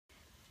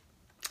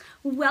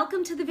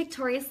Welcome to the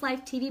Victorious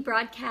Life TV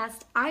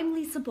broadcast. I'm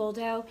Lisa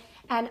Boldo,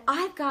 and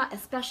I've got a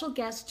special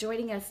guest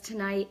joining us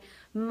tonight,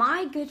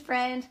 my good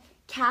friend,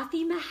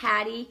 Kathy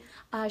Mahady.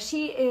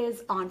 She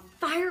is on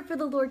fire for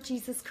the Lord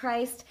Jesus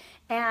Christ,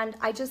 and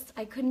I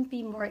couldn't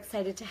be more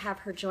excited to have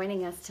her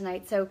joining us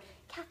tonight. So,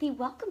 Kathy,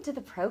 welcome to the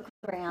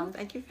program.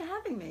 Thank you for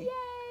having me.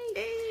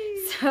 Yay!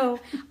 So,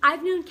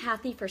 I've known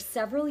Kathy for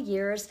several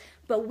years,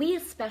 but we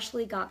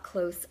especially got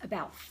close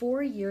about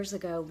 4 years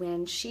ago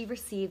when she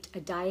received a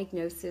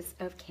diagnosis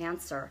of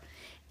cancer.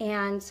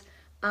 And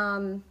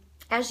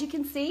as you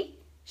can see,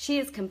 she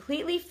is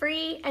completely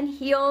free and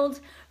healed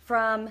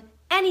from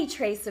any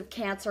trace of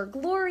cancer.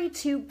 Glory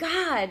to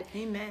God.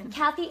 Amen.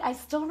 Kathy, I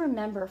still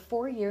remember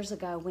 4 years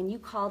ago when you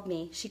called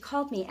me. She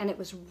called me, and it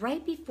was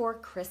right before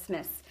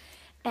Christmas.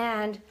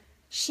 And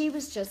she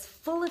was just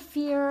full of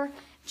fear,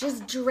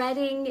 just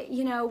dreading,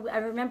 I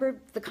remember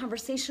the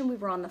conversation, we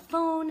were on the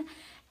phone,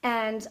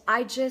 and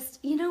I just,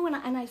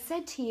 and I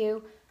said to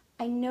you,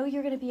 I know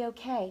you're going to be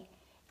okay.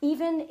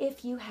 Even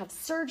if you have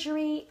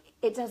surgery,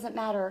 it doesn't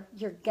matter.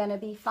 You're going to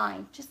be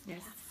fine. Just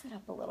sit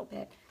up a little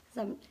bit, because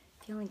I'm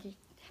feeling,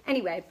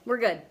 anyway, we're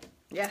good.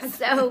 Yes.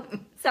 So,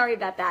 sorry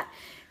about that.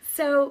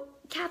 So,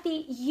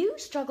 Kathy, you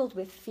struggled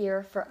with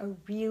fear for a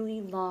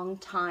really long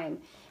time,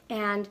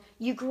 and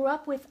you grew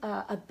up with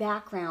a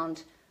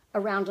background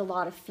around a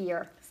lot of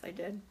fear. Yes, I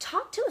did.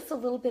 Talk to us a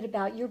little bit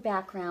about your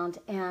background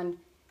and,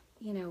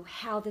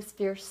 how this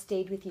fear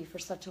stayed with you for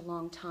such a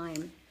long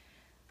time.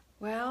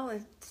 Well,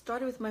 it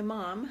started with my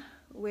mom,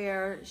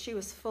 where she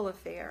was full of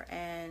fear,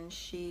 and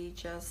she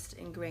just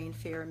ingrained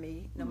fear in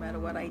me. No matter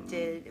what I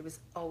did, it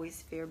was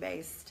always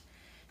fear-based.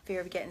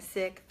 Fear of getting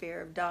sick, fear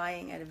of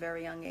dying at a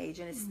very young age,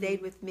 and it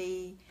stayed with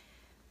me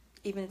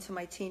even into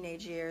my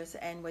teenage years.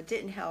 And what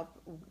didn't help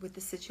with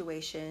the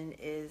situation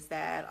is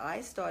that I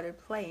started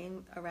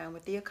playing around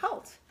with the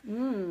occult,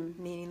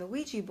 meaning the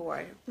Ouija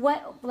board.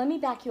 Let me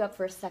back you up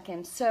for a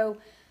second. So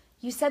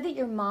you said that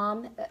your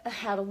mom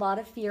had a lot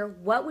of fear.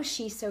 What was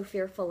she so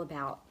fearful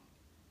about?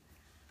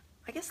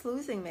 I guess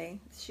losing me.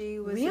 She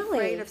was Really?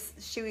 afraid of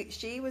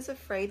she was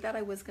afraid that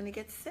I was going to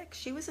get sick.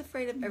 She was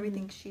afraid of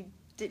everything. She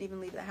didn't even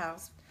leave the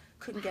house.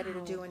 Couldn't get her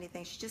to do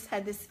anything. She just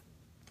had this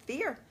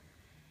fear.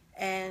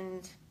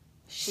 And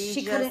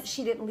she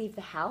didn't leave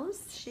the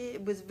house?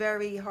 It was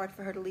very hard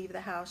for her to leave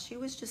the house. She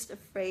was just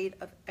afraid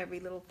of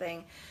every little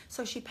thing.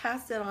 So she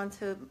passed it on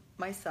to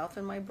myself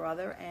and my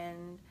brother,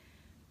 and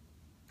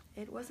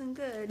it wasn't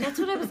good. That's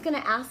what I was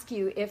going to ask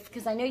you,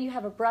 because I know you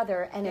have a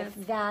brother, and Yes.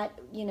 if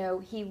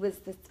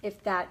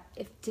that,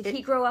 did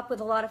he grow up with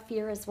a lot of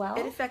fear as well?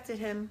 It affected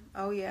him.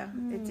 Oh yeah,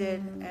 it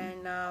did.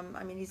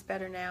 And he's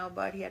better now,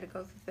 but he had to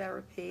go through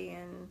therapy,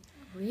 and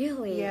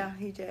Really? yeah,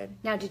 he did.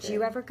 Now, did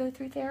you ever go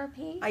through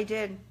therapy?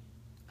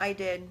 I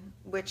did,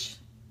 which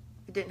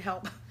didn't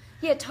help.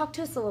 Yeah, talk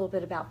to us a little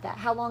bit about that.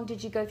 How long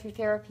did you go through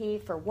therapy?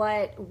 For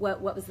what?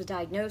 What was the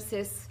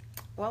diagnosis?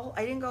 Well,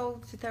 I didn't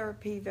go to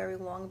therapy very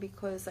long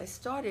because I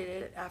started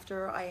it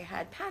after I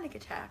had panic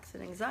attacks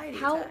and anxiety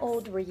attacks. How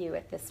old were you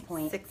at this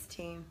point?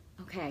 16.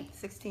 Okay.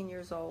 16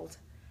 years old.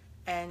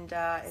 And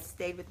it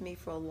stayed with me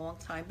for a long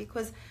time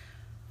because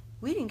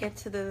we didn't get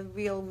to the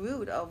real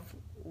root of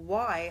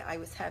why I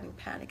was having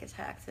panic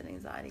attacks and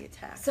anxiety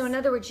attacks. So in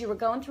other words, you were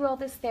going through all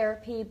this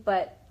therapy,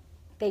 but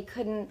they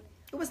couldn't...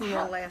 It wasn't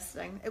long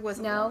lasting. It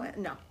wasn't No?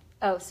 No.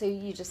 Oh, so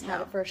you just had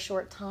No. it for a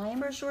short time?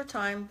 For a short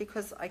time,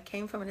 because I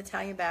came from an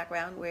Italian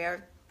background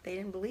where they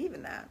didn't believe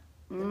in that.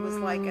 It was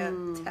like a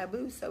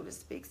taboo, so to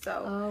speak.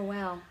 So Oh,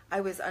 wow. I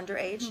was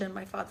underage, and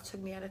my father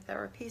took me out of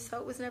therapy, so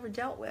it was never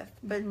dealt with.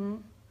 But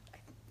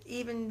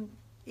even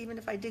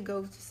if I did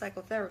go to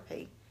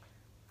psychotherapy,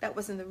 that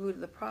wasn't the root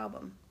of the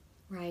problem.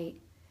 Right.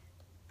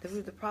 The root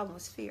of the problem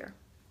was fear.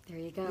 There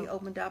you We go.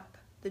 opened up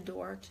the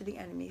door to the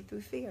enemy through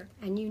fear.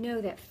 And you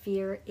know that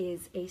fear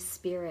is a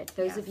spirit.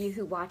 Those of Yes. you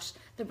who watch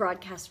the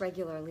broadcast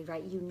regularly,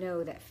 right, you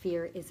know that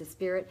fear is a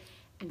spirit,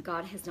 and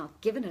God has not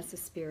given us a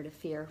spirit of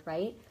fear,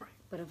 right? Right.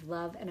 But of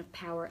love and of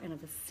power and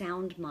of a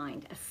sound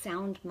mind. A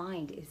sound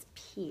mind is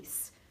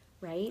peace,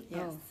 right?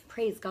 Yes. Oh,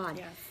 praise God.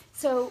 Yes.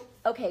 So,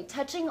 okay,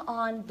 touching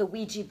on the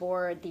Ouija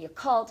board, the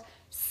occult,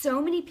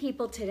 so many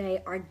people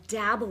today are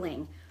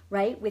dabbling,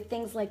 right, with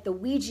things like the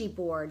Ouija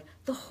board,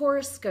 the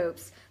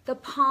horoscopes, the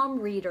palm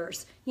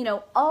readers,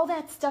 all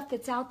that stuff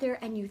that's out there,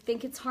 and you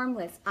think it's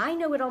harmless. I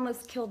know it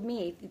almost killed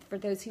me, for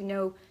those who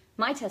know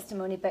my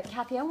testimony, but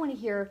Kathy, I want to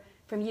hear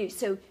from you.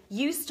 So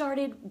you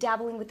started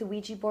dabbling with the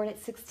Ouija board at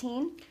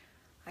 16?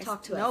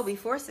 Talk to us. No,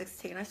 before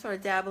 16. I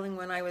started dabbling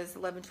when I was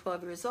 11,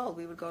 12 years old.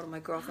 We would go to my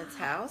girlfriend's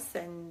house,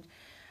 and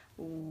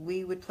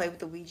we would play with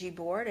the Ouija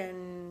board,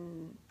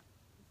 and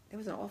there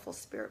was an awful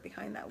spirit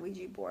behind that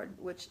Ouija board,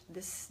 which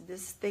this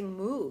thing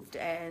moved,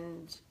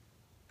 and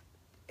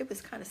it was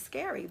kind of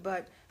scary,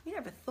 but we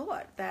never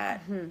thought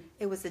that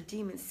it was a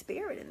demon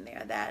spirit in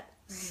there that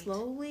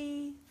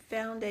slowly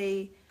found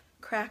a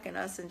crack in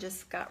us and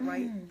just got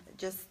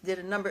just did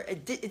a number.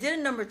 It did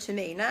a number to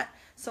me, not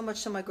so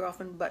much to my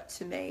girlfriend, but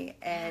to me.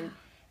 And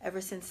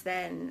ever since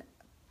then,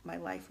 my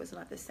life was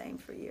not the same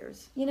for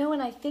years. You know,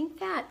 and I think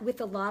that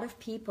with a lot of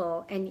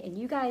people, and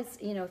you guys,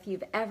 you know, if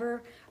you've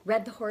ever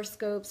read the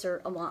horoscopes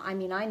or I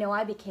mean, I know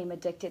I became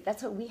addicted.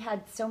 That's what we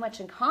had so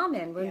much in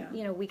common when,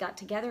 you know, we got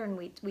together and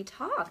we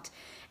talked.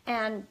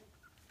 And,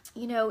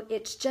 you know,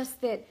 it's just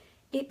that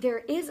there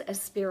is a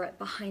spirit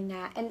behind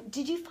that. And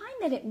did you find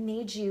that it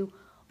made you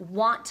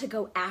want to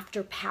go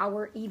after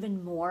power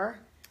even more?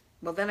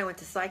 Well, then I went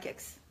to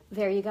psychics.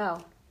 There you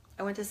go.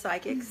 I went to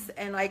psychics,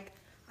 and I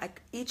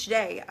each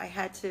day I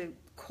had to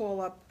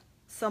call up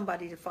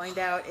somebody to find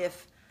out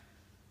if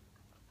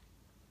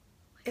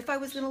I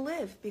was going to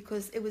live,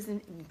 because it was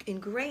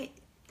ingrained,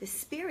 the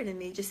spirit in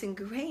me just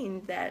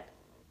ingrained that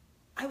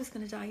I was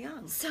going to die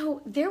young.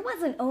 So there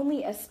wasn't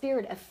only a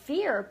spirit of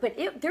fear, but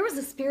there was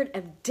a spirit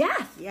of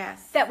death.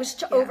 Yes. That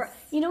was over.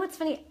 You know what's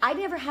funny? I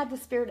never had the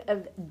spirit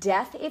of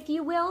death, if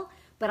you will,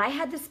 but I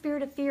had the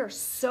spirit of fear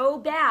so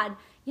bad.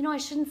 You know, I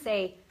shouldn't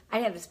say I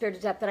didn't have the spirit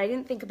of death, but I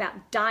didn't think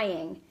about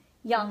dying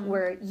young,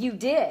 where you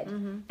did.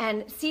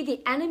 And see,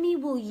 the enemy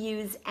will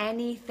use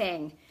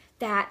anything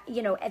that,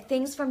 you know,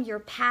 things from your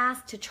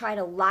past to try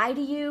to lie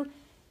to you.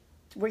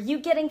 Were you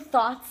getting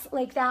thoughts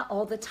like that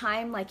all the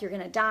time, like you're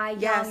going to die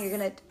young? Yes, You're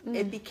going to.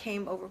 It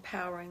became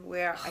overpowering,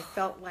 where I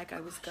felt like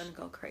I was going to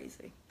go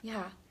crazy.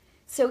 Yeah.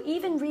 So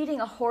even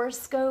reading a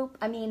horoscope,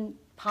 I mean,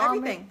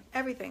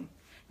 Everything.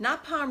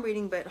 Not palm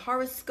reading, but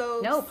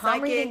horoscopes. No, palm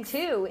psychics. reading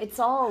too. It's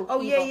all.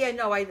 Oh evil. yeah.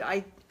 No,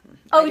 I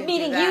Oh, didn't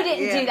meaning do that. you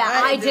didn't Yeah, do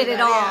that. I did it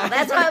all. Yeah.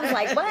 That's why I was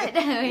like, what?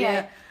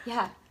 Yeah.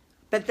 Yeah.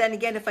 But then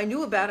again, if I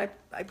knew about it,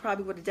 I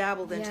probably would have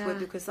dabbled into Yeah. it,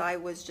 because I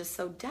was just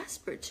so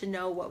desperate to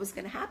know what was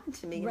going to happen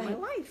to me in my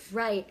life.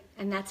 Right.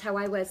 And that's how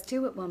I was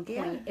too at one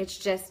point. Yeah. It's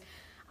just,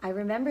 I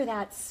remember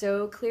that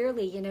so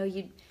clearly. You know,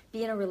 you'd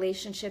be in a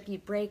relationship,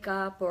 you'd break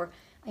up, or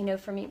I know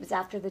for me it was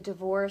after the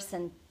divorce,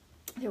 and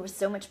there was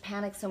so much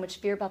panic, so much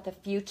fear about the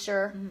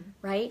future,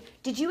 right?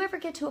 Did you ever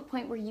get to a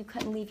point where you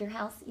couldn't leave your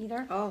house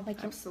either? Oh,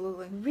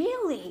 absolutely.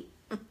 Really?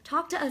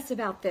 Talk to us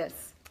about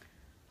this.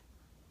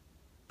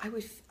 I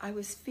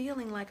was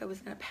feeling like I was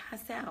going to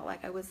pass out,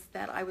 like I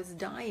was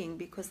dying,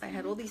 because I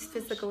had all these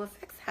physical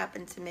effects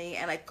happen to me,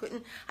 and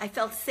I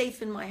felt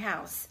safe in my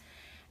house.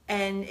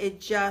 And it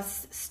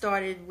just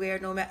started where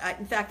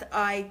in fact,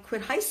 I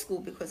quit high school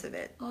because of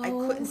it. I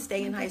couldn't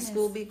stay in high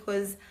school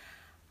because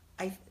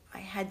I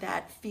had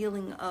that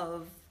feeling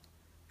of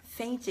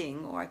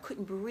fainting, or I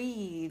couldn't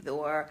breathe,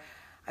 or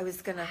I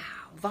was going to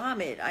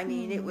vomit. I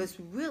mean, it was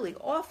really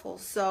awful.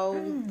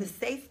 So the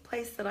safe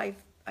place that I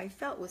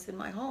felt was in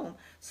my home.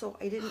 So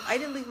I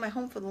didn't leave my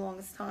home for the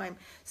longest time.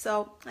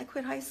 So I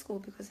quit high school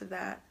because of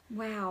that.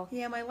 Wow.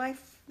 Yeah, my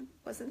life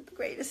wasn't the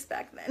greatest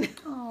back then.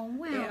 Oh,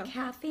 wow, Yeah.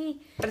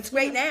 Kathy. But it's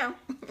great now.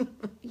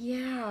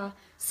 Yeah.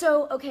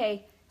 So,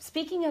 okay,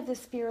 speaking of the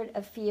spirit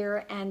of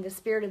fear and the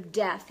spirit of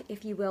death,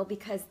 if you will,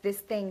 because this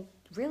thing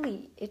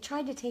really, it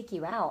tried to take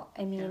you out.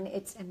 I mean,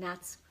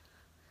 that's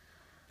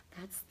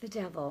the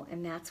devil,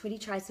 and that's what he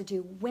tries to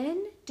do.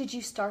 When did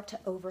you start to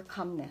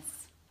overcome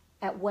this?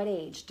 At what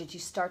age did you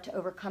start to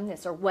overcome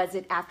this? Or was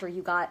it after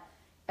you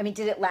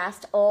did it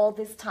last all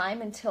this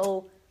time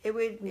until... It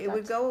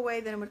would go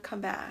away, then it would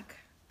come back.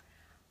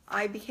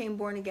 I became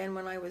born again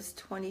when I was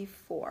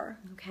 24.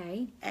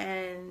 Okay.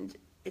 And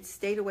it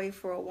stayed away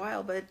for a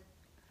while, but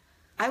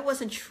I was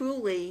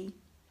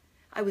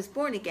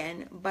born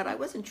again, but I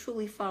wasn't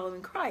truly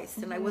following Christ,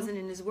 and I wasn't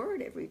in His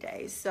Word every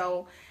day.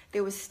 So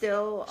there was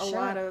still a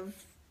lot of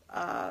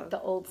the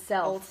old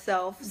self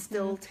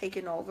still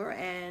taking over,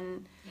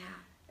 and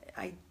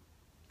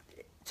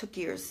it took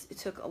years. It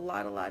took a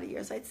lot of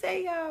years. I'd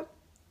say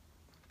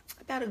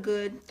about a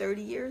good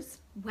 30 years.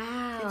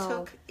 Wow. It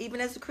took,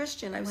 even as a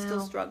Christian, I was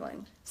still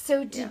struggling.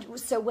 So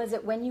so was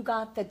it when you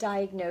got the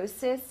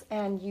diagnosis,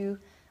 and you,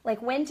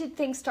 like, when did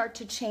things start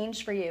to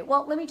change for you?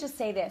 Well, let me just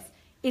say this.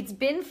 It's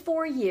been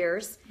 4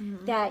 years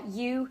that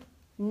you,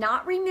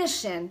 not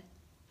remission,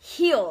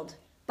 healed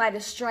by the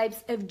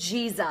stripes of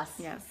Jesus.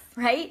 Yes.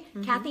 Right?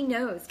 Kathy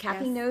knows.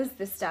 Kathy knows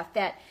this stuff,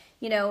 that,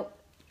 you know,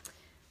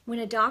 when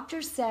a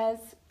doctor says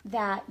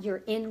that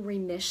you're in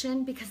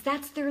remission, because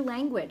that's their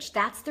language,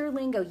 that's their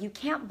lingo. You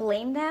can't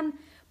blame them,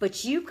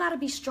 but you've got to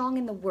be strong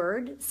in the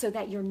Word so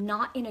that you're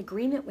not in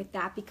agreement with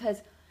that,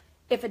 because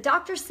if a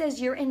doctor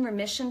says you're in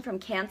remission from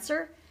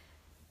cancer,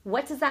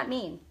 what does that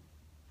mean?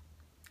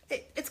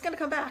 It's going to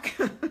come back.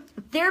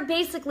 They're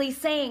basically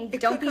saying,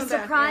 don't be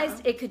surprised,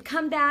 back, it could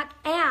come back.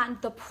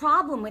 And the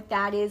problem with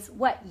that is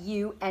what?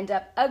 You end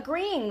up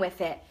agreeing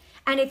with it.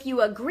 And if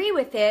you agree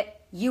with it,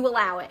 you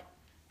allow it.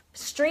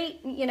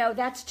 Straight, you know,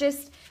 that's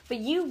just, but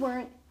you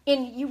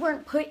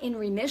weren't put in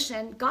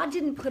remission. God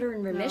didn't put her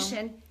in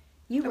remission.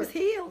 I was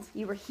healed.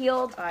 You were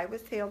healed. I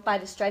was healed by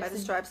the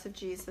stripes of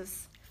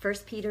Jesus. 1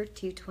 Peter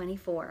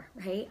 2:24,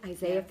 right?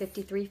 Isaiah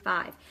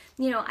 53:5.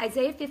 You know,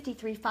 Isaiah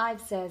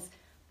 53:5 says,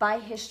 by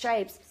His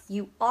stripes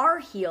you are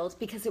healed,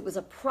 because it was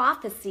a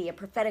prophecy, a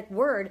prophetic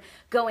word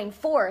going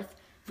forth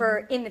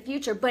for in the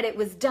future, but it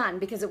was done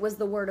because it was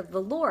the word of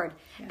the Lord.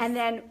 Yes. And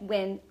then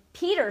when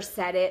Peter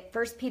said it,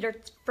 First Peter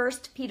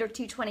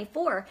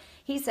 2:24,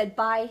 he said,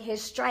 by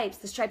his stripes,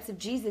 the stripes of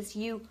Jesus,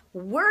 you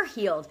were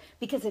healed,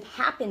 because it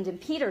happened in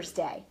Peter's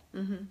day.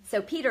 Mm-hmm.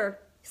 So Peter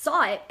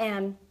saw it,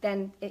 and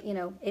then,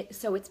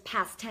 so it's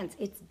past tense.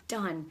 It's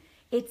done.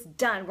 It's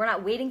done. We're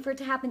not waiting for it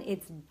to happen.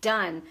 It's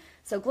done.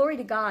 So glory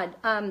to God.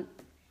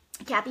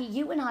 Kathy,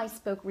 you and I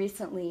spoke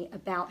recently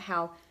about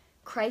how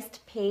Christ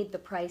paid the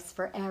price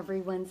for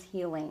everyone's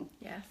healing.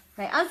 Yes.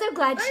 Right. I'm so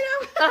glad. I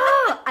know.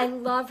 Oh, I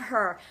love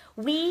her.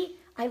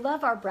 I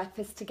love our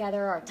breakfast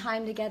together, our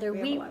time together.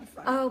 We have a lot of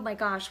fun. Oh my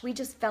gosh, we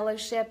just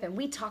fellowship and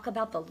we talk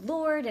about the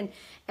Lord,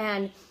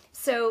 and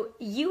so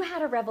you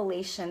had a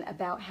revelation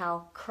about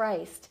how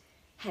Christ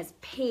has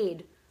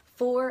paid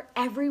for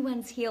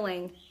everyone's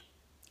healing.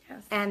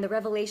 Yes. And the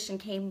revelation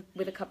came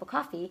with a cup of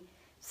coffee.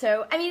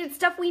 So, I mean, it's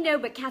stuff we know,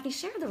 but Kathy,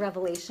 share the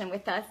revelation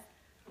with us.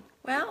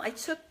 Well, I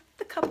took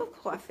the cup of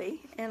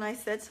coffee and I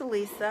said to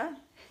Lisa,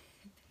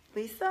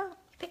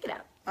 Pick it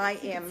up. I You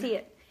can am see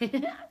it.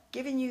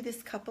 giving you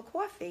this cup of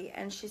coffee.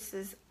 And she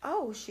says,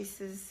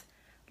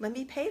 let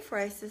me pay for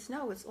it. I says,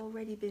 no, it's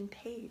already been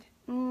paid.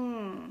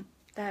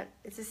 That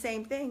it's the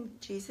same thing.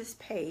 Jesus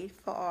paid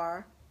for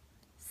our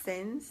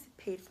sins,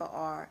 paid for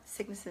our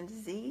sickness and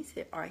disease,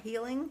 our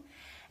healing.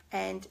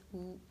 And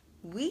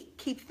we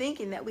keep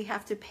thinking that we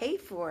have to pay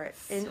for it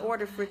in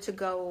order for it to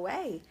go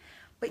away.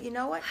 But you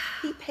know what?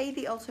 He paid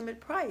the ultimate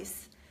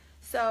price.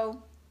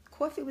 So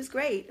coffee was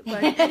great.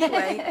 But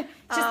anyway.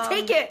 Just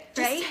take it,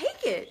 right? Just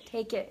take it.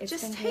 Take it. It's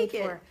Just been take paid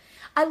it. for.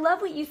 I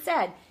love what you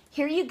said.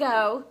 Here you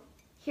go.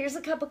 Here's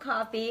a cup of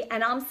coffee.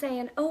 And I'm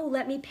saying, oh,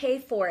 let me pay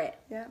for it.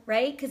 Yeah.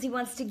 Right? Because he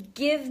wants to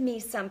give me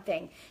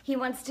something. He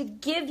wants to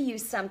give you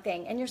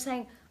something. And you're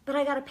saying, but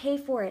I got to pay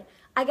for it.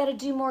 I got to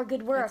do more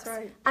good works. That's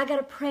right. I got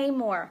to pray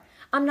more.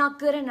 I'm not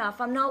good enough.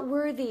 I'm not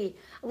worthy.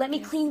 Let me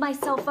clean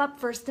myself up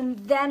first, and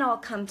then I'll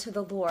come to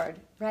the Lord.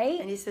 Right?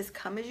 And he says,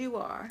 come as you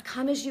are.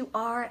 Come as you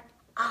are.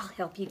 I'll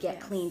help you get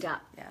cleaned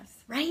up.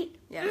 Yes. Right?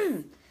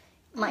 Yes.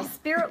 My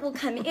spirit will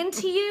come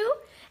into you,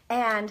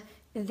 and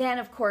then,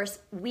 of course,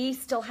 we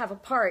still have a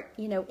part,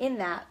 in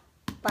that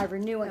by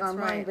renewing That's our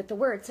right. mind with the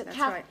Word. So, That's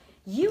Kath, right.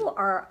 you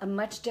are a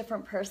much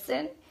different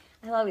person.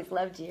 I always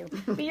loved you,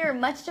 but you're a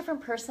much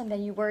different person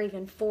than you were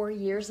even 4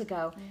 years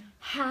ago. Yeah.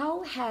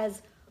 How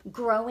has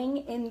growing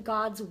in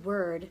God's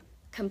Word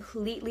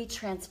completely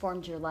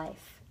transformed your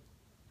life?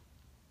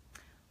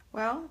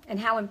 Well, and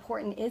how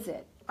important is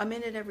it? I'm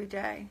in it every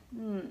day.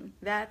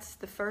 That's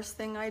the first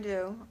thing I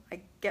do.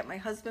 I get my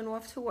husband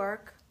off to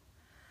work.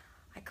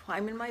 I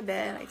climb in my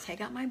bed. I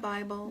take out my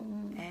Bible,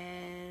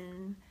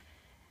 and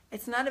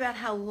it's not about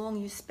how long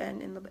you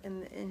spend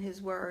in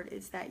His Word.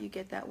 It's that you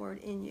get that Word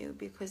in you,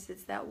 because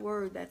it's that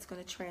Word that's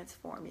going to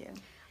transform you.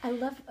 I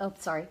love. Oh,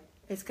 sorry.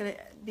 It's gonna,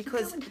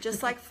 because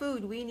just like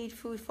food, we need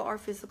food for our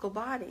physical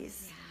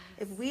bodies.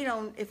 Yes.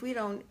 If we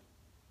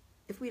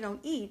don't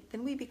eat,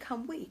 then we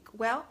become weak.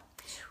 Well,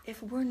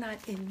 if we're not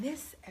in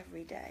this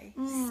every day,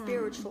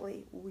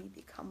 spiritually, we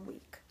become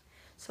weak.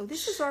 So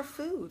this is our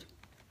food,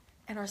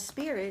 and our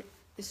spirit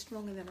is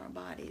stronger than our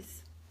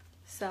bodies.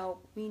 So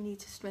we need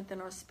to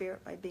strengthen our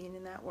spirit by being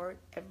in that Word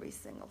every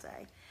single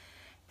day.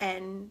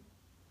 And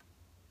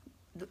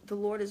the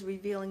Lord is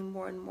revealing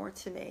more and more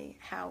to me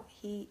how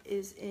He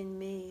is in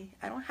me.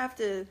 I don't have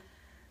to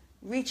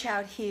reach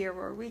out here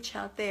or reach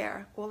out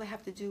there. All I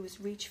have to do is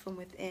reach from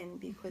within,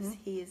 because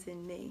He is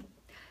in me.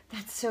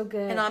 That's so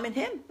good. And I'm in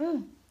Him.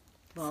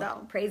 Well,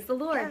 so praise the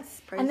Lord.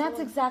 Yes, praise and the that's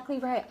Lord. exactly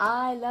right.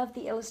 I love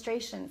the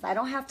illustrations. I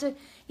don't have to,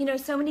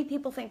 so many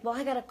people think, well,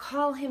 I got to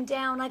call Him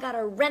down. I got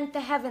to rent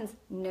the heavens.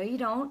 No, you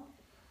don't.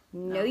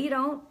 No, you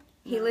don't.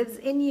 He lives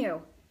in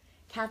you.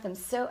 Catherine,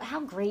 so how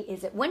great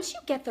is it? Once you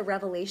get the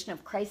revelation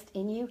of Christ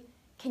in you,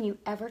 can you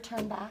ever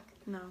turn back?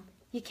 No.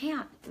 You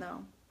can't.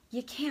 No.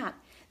 You can't.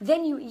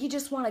 Then you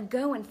just want to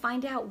go and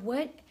find out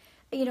what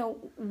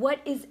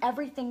is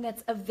everything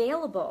that's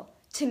available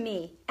to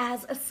me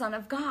as a son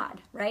of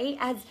God, right?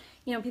 As,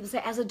 people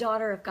say, as a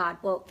daughter of God.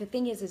 Well, the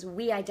thing is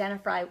we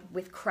identify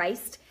with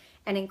Christ,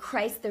 and in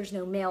Christ there's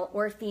no male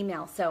or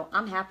female. So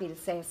I'm happy to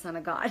say a son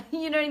of God.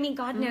 You know what I mean?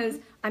 God knows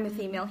I'm a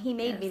female. He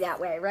made me that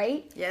way,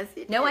 right? Yes,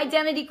 He did. No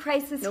identity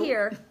crisis Nope.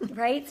 here,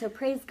 right? So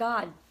praise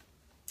God.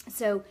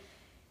 So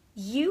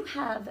you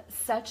have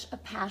such a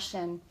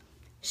passion.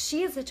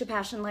 She has such a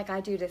passion, like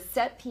I do, to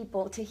set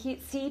people, to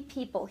see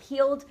people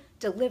healed,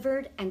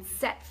 delivered, and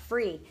set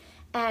free.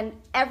 And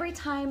every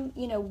time,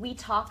 we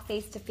talk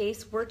face to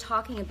face, we're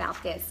talking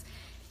about this.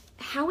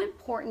 How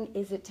important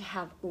is it to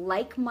have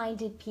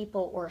like-minded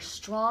people or a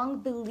strong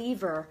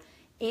believer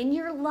in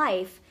your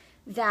life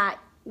that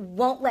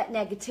won't let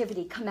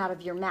negativity come out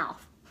of your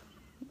mouth?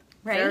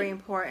 Right? Very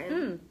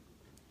important.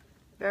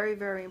 Very,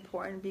 very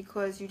important,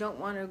 because you don't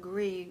want to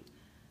agree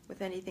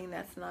with anything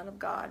that's not of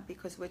God,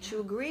 because what you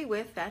agree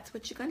with, that's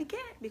what you're going to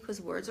get, because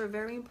words are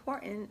very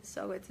important.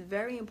 So it's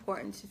very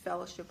important to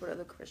fellowship with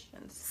other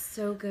Christians.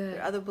 So good.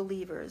 With other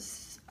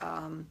believers,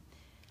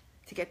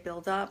 to get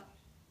built up.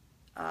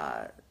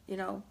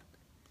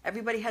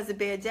 Everybody has a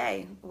bad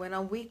day. When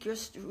I'm weak,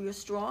 you're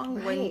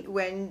strong. Right.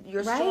 When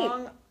you're Right.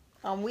 strong,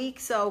 I'm weak.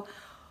 So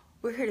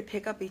we're here to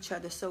pick up each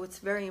other. So it's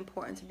very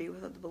important to be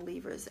with other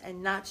believers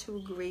and not to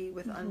agree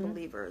with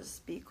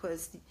unbelievers,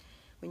 because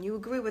when you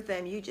agree with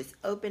them, you just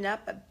open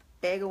up a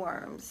bag of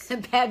worms. A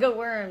bag of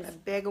worms. A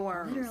bag of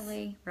worms.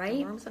 Literally, right?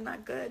 The worms are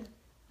not good.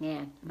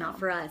 Yeah, not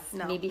for us.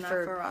 No, Maybe not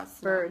for, for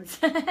us, no. birds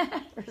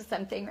or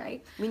something,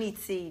 right? We need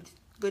seed.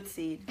 Good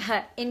seed.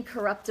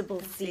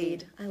 Incorruptible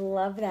seed. I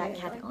love that,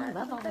 Yeah, Kathy. like Oh, I that.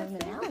 love all those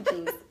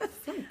analogies.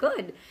 So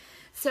good.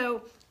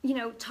 So,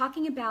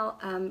 talking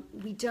about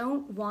we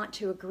don't want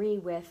to agree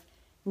with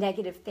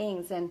negative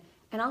things. And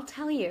I'll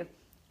tell you,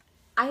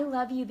 I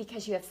love you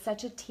because you have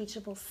such a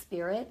teachable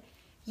spirit.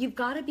 You've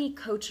got to be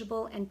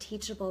coachable and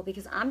teachable,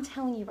 because I'm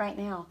telling you right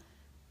now,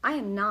 I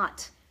am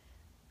not,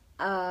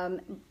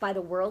 by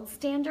the world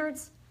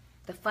standards,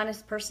 the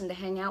funnest person to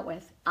hang out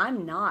with.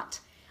 I'm not.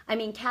 I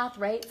mean, Kath,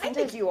 right? I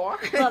think you are.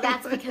 Well,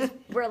 that's because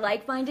we're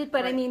like-minded.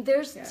 But I Right. mean,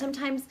 there's Yeah.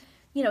 sometimes,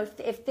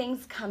 if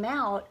things come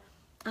out,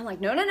 I'm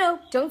like, no,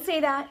 don't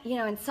say that.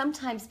 And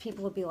sometimes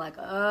people will be like,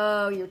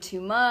 oh, you're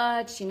too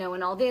much,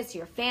 and all this.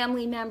 Your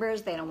family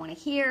members, they don't want to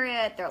hear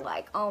it. They're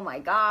like, oh my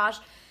gosh.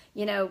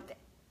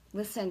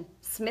 Listen,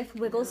 Smith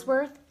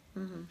Wigglesworth,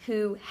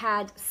 who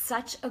had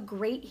such a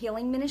great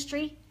healing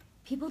ministry,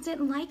 people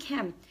didn't like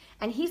him.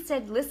 And he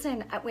said,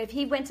 listen, if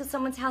he went to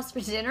someone's house for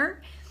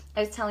dinner,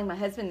 I was telling my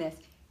husband this,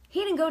 he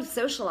didn't go to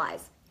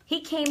socialize.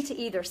 He came to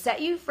either set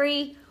you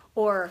free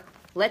or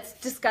let's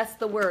discuss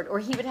the word. Or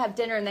he would have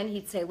dinner and then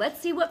he'd say,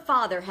 let's see what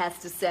Father has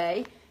to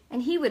say.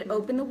 And he would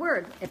open the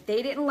word. If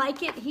they didn't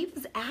like it, he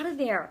was out of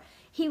there.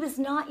 He was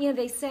not,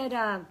 they said,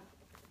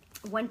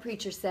 one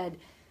preacher said,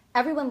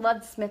 everyone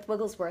loved Smith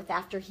Wigglesworth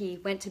after he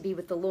went to be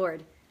with the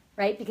Lord,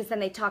 right? Because then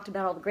they talked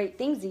about all the great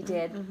things he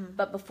did.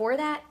 But before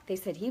that, they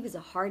said he was a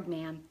hard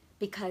man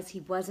because he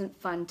wasn't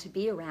fun to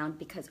be around,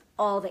 because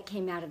all that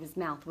came out of his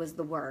mouth was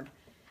the word.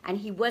 And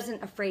he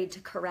wasn't afraid to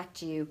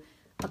correct you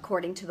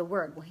according to the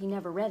word. Well, he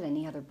never read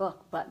any other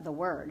book but the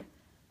word,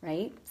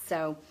 right?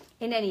 So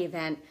in any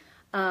event,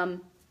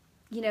 1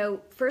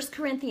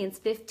 Corinthians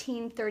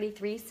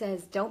 15:33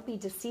 says, don't be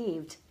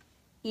deceived.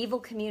 Evil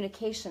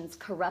communications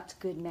corrupt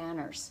good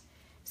manners.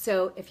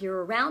 So if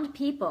you're around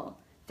people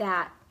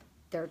that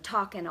they're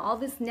talking all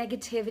this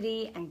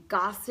negativity and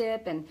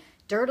gossip and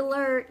dirt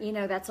alert,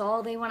 that's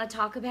all they want to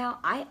talk about,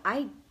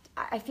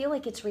 I feel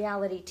like it's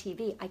reality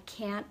TV.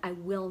 I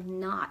will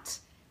not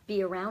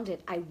be around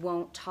it. I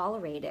won't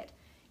tolerate it,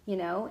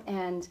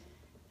 and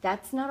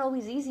that's not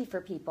always easy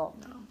for people.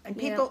 No.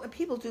 And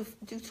people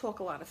do talk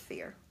a lot of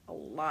fear. A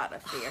lot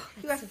of fear.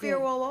 You have fear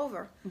all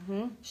over.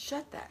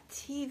 Shut that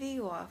TV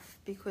off,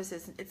 because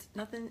it's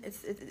nothing.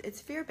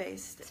 It's fear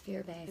based. It's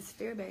fear-based. It's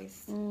fear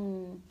based.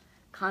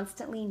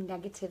 Constantly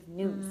negative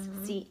news.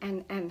 See,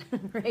 and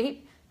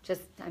right?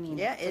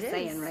 Yeah, it just is.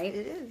 saying, right?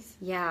 It is.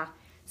 Yeah.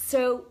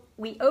 So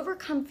we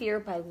overcome fear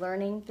by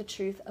learning the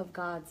truth of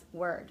God's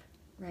word,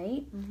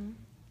 right?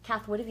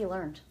 Kath, what have you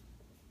learned?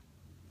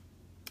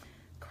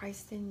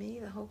 Christ in me,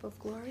 the hope of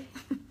glory.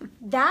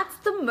 That's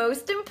the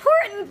most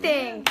important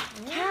thing.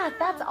 Kath,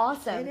 that's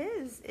awesome. It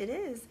is. It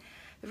is.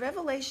 The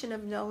revelation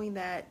of knowing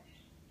that,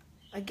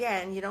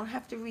 again, you don't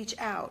have to reach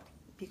out,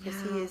 because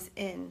He is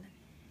in.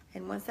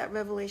 And once that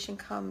revelation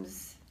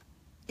comes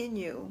in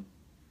you,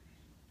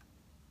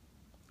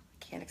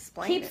 I can't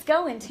explain it. Keeps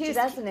going too,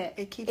 doesn't it?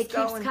 It keeps keeps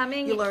going.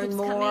 coming. You it learn keeps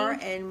more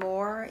coming. and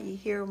more. You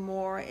hear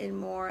more and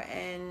more,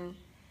 and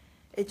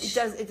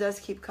it does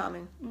keep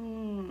coming.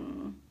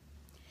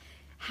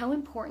 How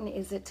important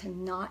is it to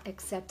not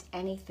accept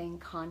anything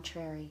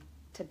contrary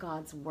to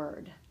God's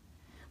word?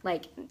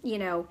 Like,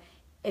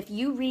 if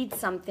you read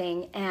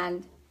something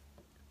and,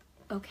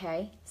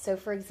 okay, so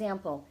for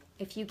example,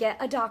 if you get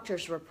a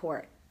doctor's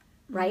report,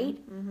 right?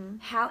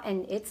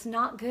 And it's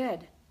not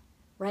good,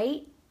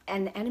 right?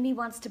 And the enemy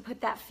wants to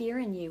put that fear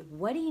in you.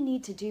 What do you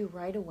need to do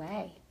right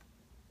away?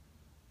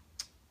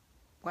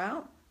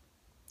 Well,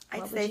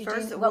 I'd What say would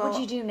first, what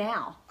would you do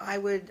now? I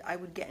would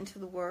get into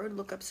the Word,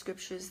 look up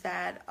scriptures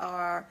that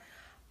are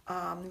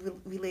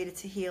related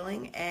to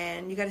healing,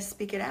 and you got to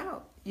speak it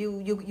out.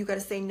 You got to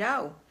say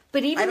no.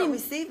 But even I don't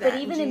receive that. But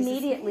in even Jesus'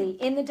 immediately name.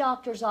 in the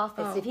doctor's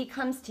office, if he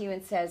comes to you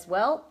and says,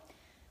 "Well,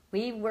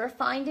 we're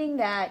finding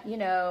that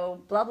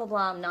blah blah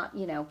blah," I'm not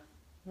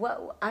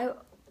what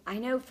I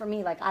know for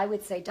me, like I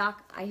would say,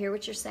 Doc, I hear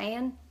what you're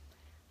saying.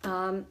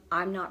 I'm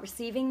not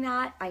receiving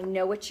that. I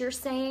know what you're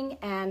saying,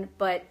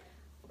 but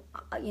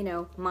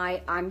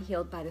I'm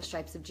healed by the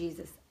stripes of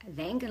Jesus.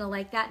 They ain't gonna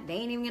like that. They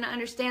ain't even gonna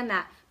understand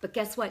that. But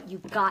guess what?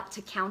 You've got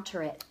to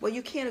counter it. Well,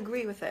 you can't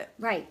agree with it.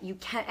 Right. You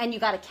can, and you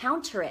got to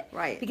counter it.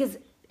 Right. Because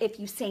if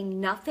you say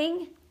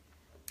nothing,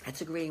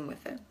 That's agreeing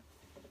with it.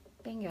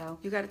 bingo.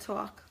 You got to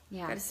talk.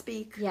 Yeah. You got to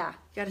speak. Yeah.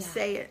 You got to Yeah.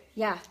 say it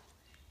Yeah.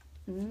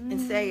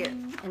 and say it.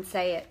 And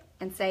say it.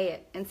 And say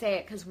it. And say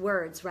it. Because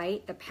words,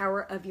 right? The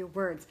power of your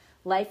words.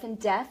 Life and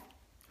death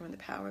Or in the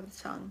power of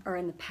the tongue. are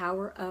in the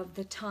power of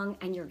the tongue,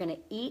 and you're going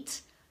to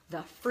eat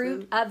the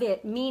fruit of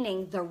it,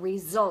 meaning the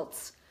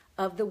results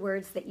of the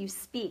words that you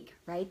speak,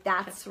 right?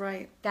 That's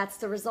right. That's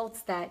the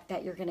results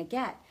that you're going to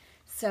get.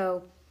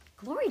 So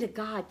glory to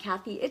God,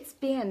 Kathy. It's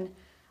been,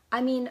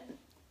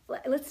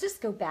 let's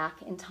just go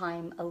back in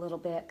time a little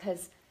bit,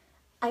 because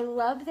I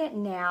love that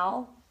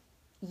now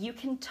you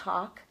can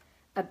talk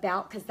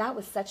about, because that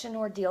was such an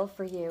ordeal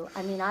for you.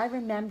 I mean, I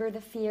remember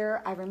the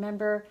fear. I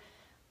remember,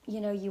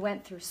 you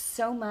went through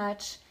so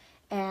much,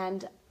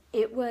 and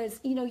it was,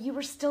 you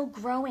were still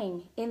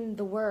growing in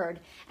the Word.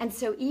 And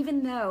so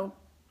even though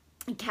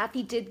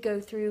Kathy did go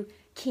through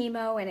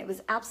chemo and it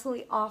was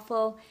absolutely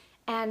awful,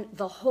 and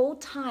the whole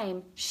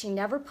time she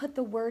never put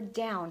the Word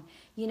down,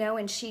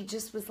 and she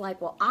just was like,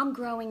 well, I'm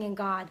growing in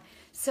God.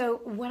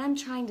 So what I'm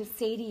trying to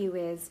say to you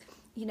is,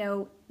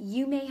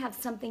 you may have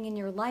something in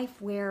your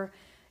life where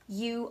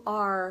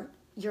you're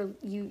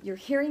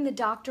hearing the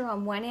doctor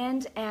on one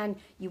end, and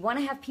you want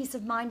to have peace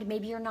of mind.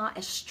 Maybe you're not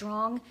as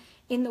strong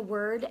in the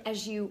Word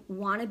as you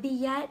want to be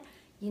yet.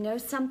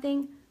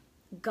 Something?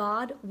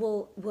 God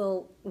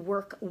will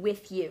work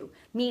with you,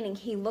 meaning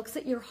He looks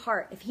at your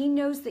heart. If He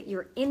knows that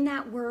you're in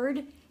that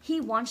Word, He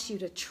wants you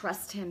to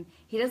trust Him.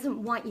 He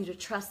doesn't want you to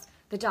trust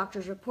the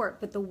doctor's report.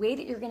 But the way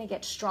that you're going to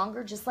get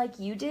stronger, just like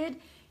you did,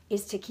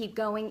 is to keep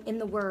going in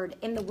the Word,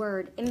 in the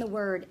Word, in the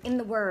Word, in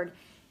the Word.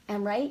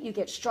 And right, you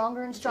get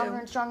stronger and stronger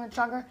and stronger and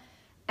stronger.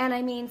 And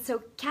I mean,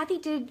 so Kathy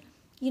did,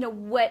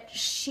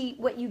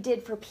 what you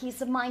did for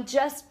peace of mind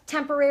just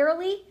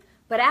temporarily.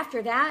 But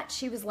after that,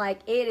 she was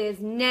like, it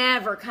is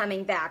never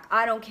coming back.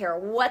 I don't care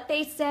what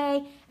they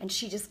say. And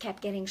she just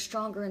kept getting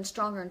stronger and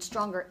stronger and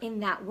stronger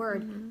in that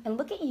Word. Mm-hmm. And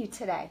look at you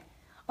today.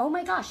 Oh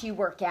my gosh, you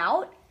work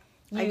out.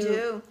 I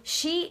do.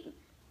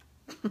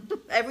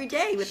 Every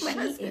day with my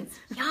husband.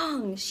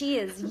 She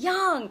is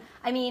young.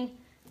 I mean,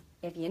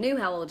 if you knew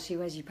how old she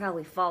was, you'd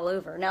probably fall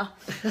over. No,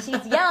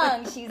 she's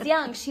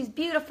young, she's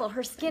beautiful.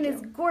 Her skin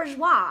is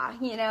gorgeois,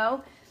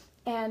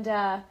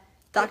 And,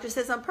 doctor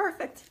says I'm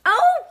perfect.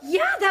 Oh,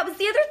 yeah, that was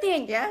the other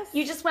thing. Yes.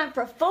 You just went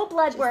for full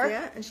blood work.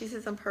 Yeah, and she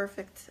says I'm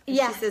perfect. And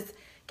yeah. She says,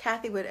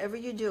 Kathy, whatever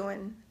you're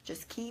doing,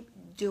 just keep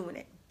doing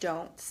it.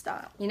 Don't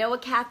stop. You know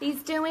what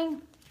Kathy's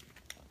doing?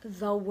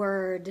 The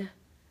Word.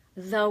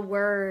 The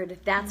Word.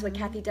 That's what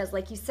Kathy does.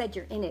 Like you said,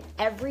 you're in it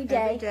every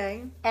day.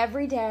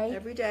 Every day.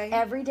 Every day.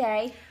 Every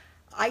day.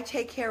 I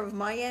take care of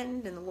my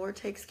end, and the Lord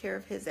takes care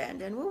of His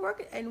end, and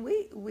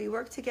we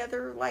work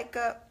together like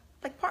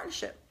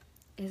partnership.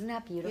 Isn't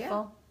that beautiful?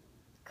 Yeah.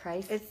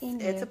 Christ in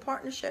you. It's a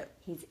partnership.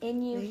 He's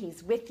in you.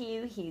 He's with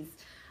you.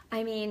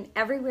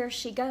 Everywhere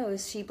she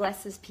goes, she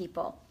blesses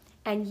people.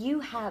 And you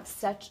have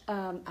such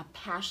a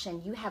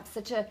passion. You have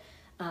such a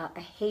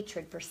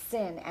hatred for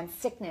sin and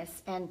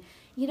sickness. And,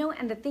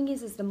 and the thing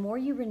is the more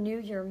you renew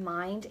your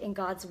mind in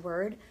God's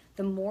Word,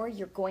 the more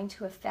you're going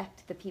to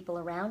affect the people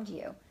around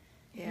you.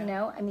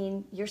 Yeah.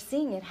 You're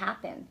seeing it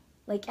happen.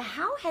 Like,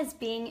 how has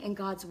being in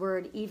God's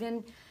Word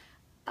even,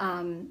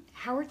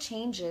 how are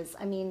changes?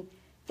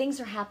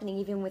 Things are happening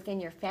even within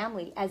your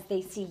family as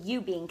they see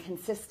you being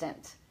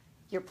consistent.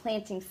 You're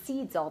planting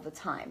seeds all the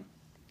time.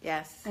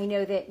 Yes. I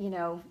know that,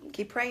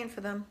 Keep praying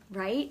for them.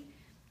 Right?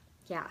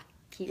 Yeah.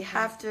 You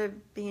have to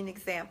be an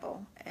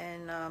example.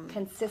 And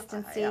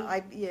consistency.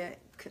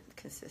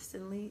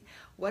 Consistently.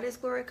 What has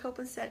Gloria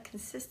Copeland said?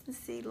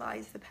 Consistency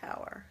lies the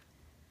power.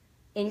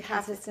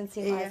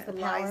 Inconsistency lies the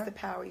power. Lies the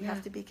power. You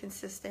have to be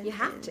consistent. You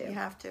have to. You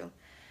have to.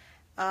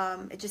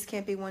 It just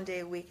can't be one day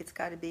a week. It's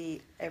got to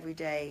be every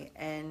day.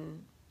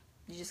 And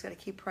you just got to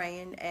keep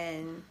praying.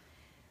 And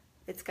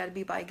it's got to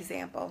be by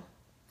example.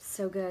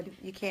 So good.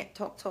 You can't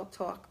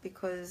talk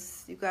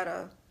because you got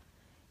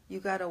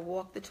to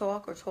walk the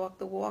talk or talk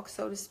the walk,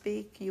 so to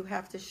speak. You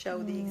have to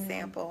show the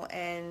example.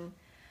 And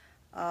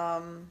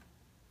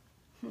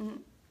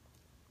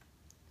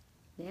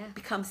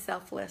become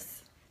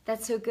selfless.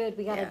 That's so good.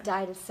 We got to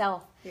die to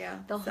self. Yeah.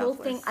 The whole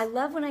thing. I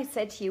love when I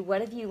said to you, what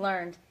have you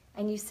learned?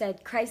 And you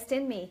said, Christ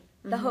in me,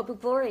 the hope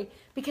of glory.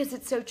 Because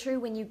it's so true.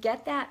 When you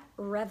get that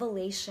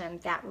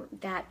revelation,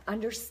 that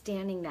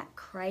understanding that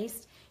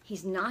Christ,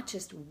 He's not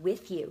just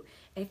with you.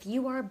 If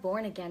you are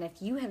born again,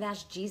 if you have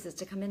asked Jesus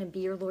to come in and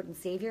be your Lord and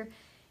Savior,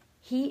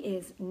 He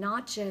is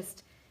not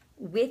just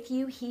with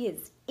you, He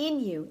is in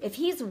you. If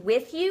He's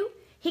with you,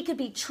 He could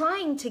be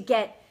trying to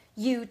get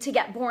you to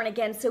get born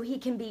again so He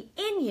can be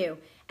in you.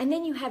 And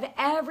then you have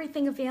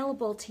everything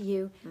available to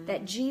you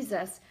that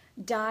Jesus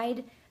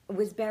died,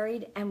 was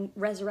buried, and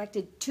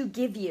resurrected to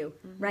give you,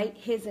 right?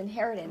 His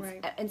inheritance.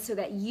 Right. And so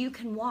that you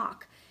can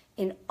walk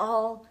in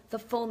all the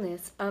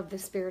fullness of the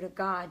Spirit of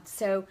God.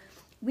 So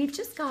we've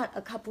just got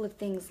a couple of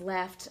things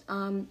left,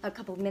 a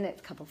couple of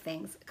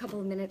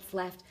minutes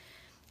left.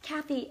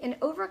 Kathy, in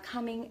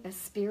overcoming a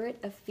spirit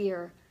of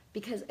fear,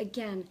 because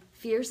again,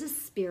 fear is a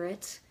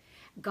spirit.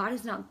 God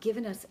has not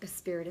given us a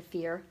spirit of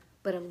fear,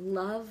 but of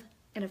love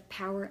and of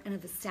power and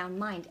of a sound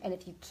mind. And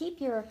if you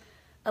keep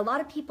a lot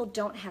of people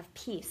don't have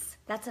peace.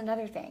 That's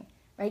another thing,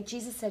 right?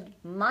 Jesus said,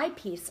 my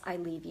peace I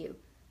leave you.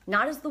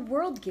 Not as the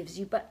world gives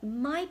you, but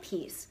my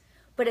peace.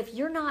 But if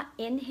you're not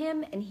in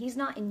Him and He's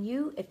not in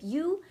you, if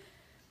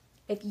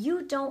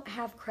you don't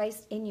have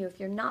Christ in you, if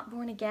you're not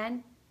born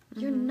again,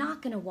 you're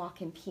not going to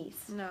walk in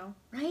peace. No.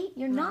 Right?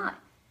 You're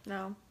not.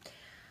 No.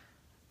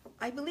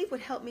 I believe what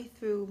helped me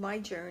through my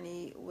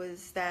journey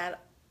was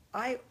that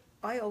I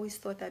I always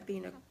thought that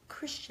being a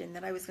Christian,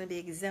 that I was going to be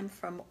exempt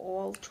from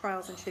all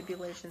trials and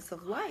tribulations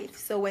of life.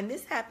 So when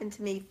this happened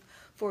to me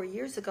 4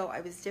 years ago,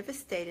 I was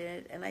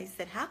devastated, and I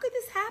said, how could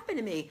this happen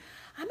to me?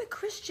 I'm a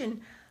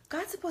Christian.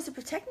 God's supposed to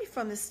protect me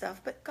from this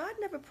stuff, but God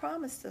never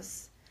promised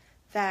us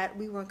that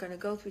we weren't going to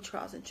go through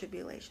trials and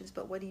tribulations.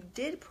 But what he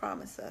did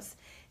promise us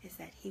is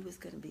that he was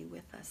going to be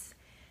with us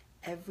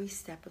every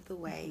step of the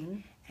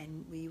way,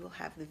 and we will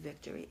have the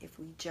victory if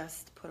we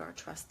just put our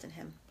trust in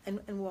him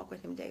and walk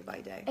with him day by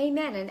day.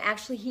 Amen. And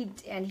actually, he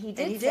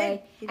did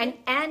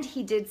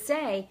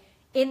say,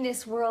 in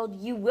this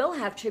world you will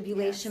have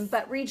tribulation,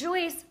 but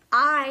rejoice,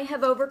 I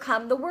have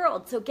overcome the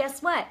world. So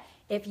guess what?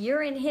 If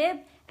you're in him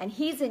and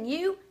he's in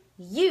you,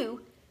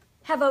 you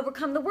have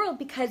overcome the world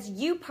because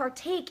you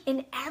partake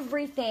in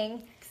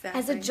everything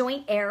as a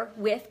joint heir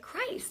with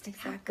Christ.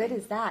 How good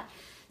is that?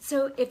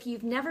 So if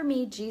you've never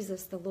made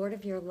Jesus the Lord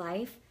of your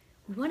life,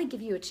 we want to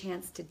give you a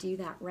chance to do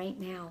that right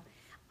now.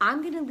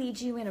 I'm going to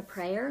lead you in a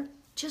prayer.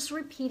 Just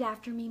repeat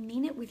after me.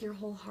 Mean it with your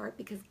whole heart,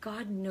 because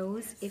God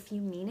knows if you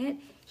mean it.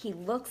 He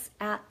looks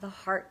at the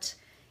heart.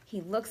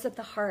 He looks at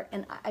the heart.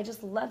 And I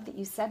just love that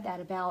you said that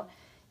about,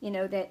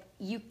 that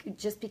you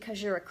just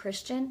because you're a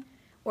Christian,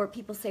 or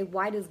people say,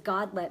 why does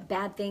God let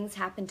bad things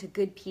happen to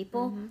good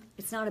people?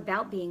 It's not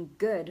about being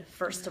good,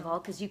 first of all,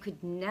 because you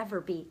could never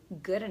be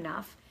good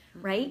enough.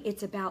 Right?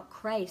 It's about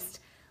Christ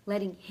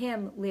letting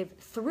him live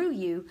through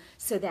you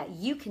so that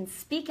you can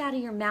speak out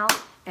of your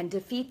mouth and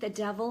defeat the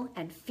devil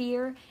and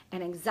fear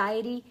and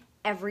anxiety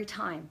every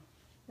time.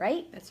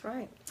 Right? That's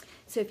right.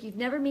 So if you've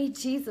never made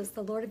Jesus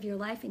the Lord of your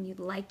life and you'd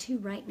like to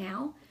right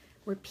now,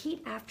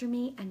 repeat after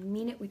me and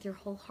mean it with your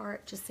whole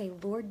heart. Just say,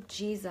 Lord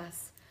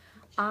Jesus,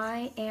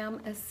 I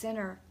am a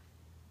sinner.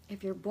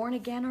 If you're born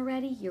again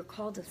already, you're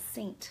called a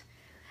saint.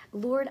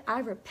 Lord,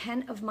 I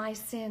repent of my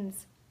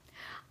sins.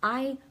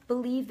 I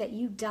believe that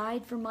you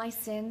died for my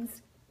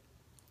sins,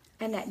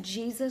 and that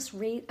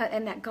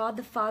and that God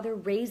the Father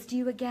raised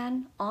you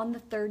again on the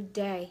third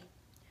day.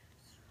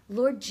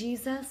 Lord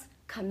Jesus,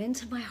 come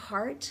into my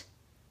heart.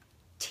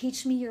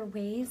 Teach me your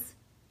ways.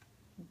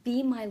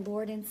 Be my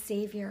Lord and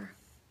Savior.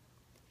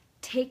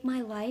 Take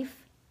my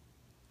life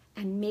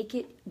and make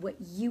it what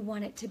you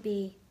want it to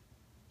be.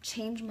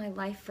 Change my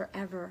life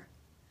forever.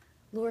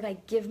 Lord, I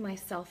give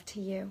myself to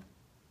you,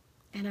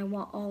 and I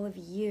want all of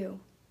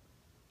you.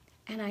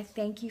 And I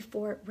thank you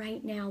for it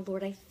right now,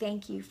 Lord. I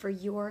thank you for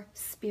your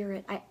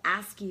Spirit. I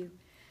ask you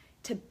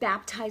to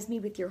baptize me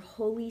with your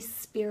Holy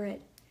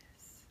Spirit.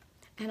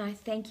 And I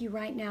thank you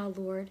right now,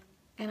 Lord.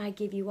 And I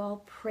give you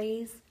all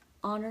praise,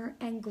 honor,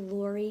 and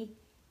glory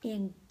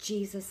in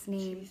Jesus'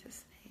 name.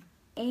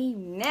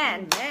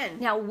 Amen. Amen.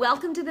 Now,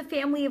 welcome to the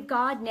family of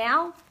God.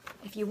 Now,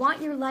 if you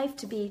want your life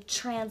to be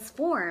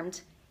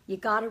transformed, you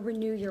got to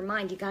renew your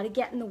mind. You got to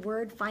get in the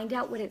Word, find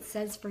out what it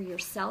says for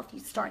yourself. You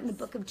start in the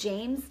book of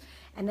James,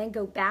 and then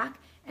go back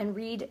and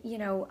read,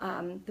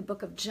 the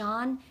book of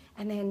John,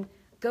 and then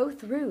go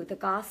through the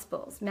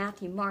Gospels,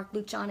 Matthew, Mark,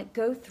 Luke, John.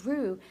 Go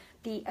through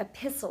the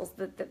epistles,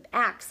 the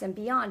Acts and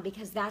beyond,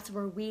 because that's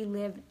where we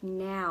live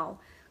now.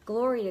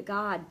 Glory to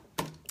God.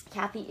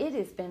 Kathy, it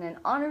has been an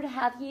honor to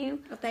have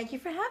you. Well, thank you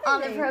for having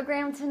on me the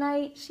program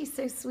tonight. She's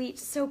so sweet,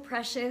 so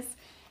precious,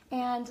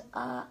 and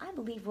I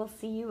believe we'll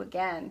see you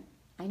again.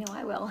 I know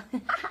I will.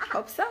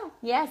 Hope so.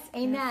 Yes,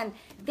 amen.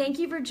 Yes. Thank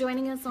you for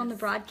joining us on the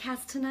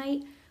broadcast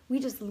tonight. We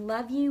just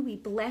love you. We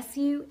bless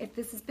you. If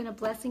this has been a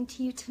blessing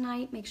to you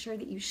tonight, make sure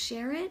that you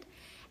share it.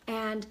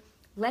 And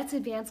let's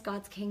advance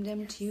God's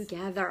kingdom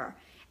together.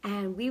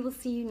 And we will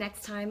see you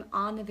next time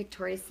on the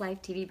Victorious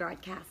Life TV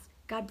broadcast.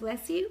 God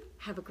bless you.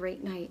 Have a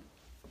great night.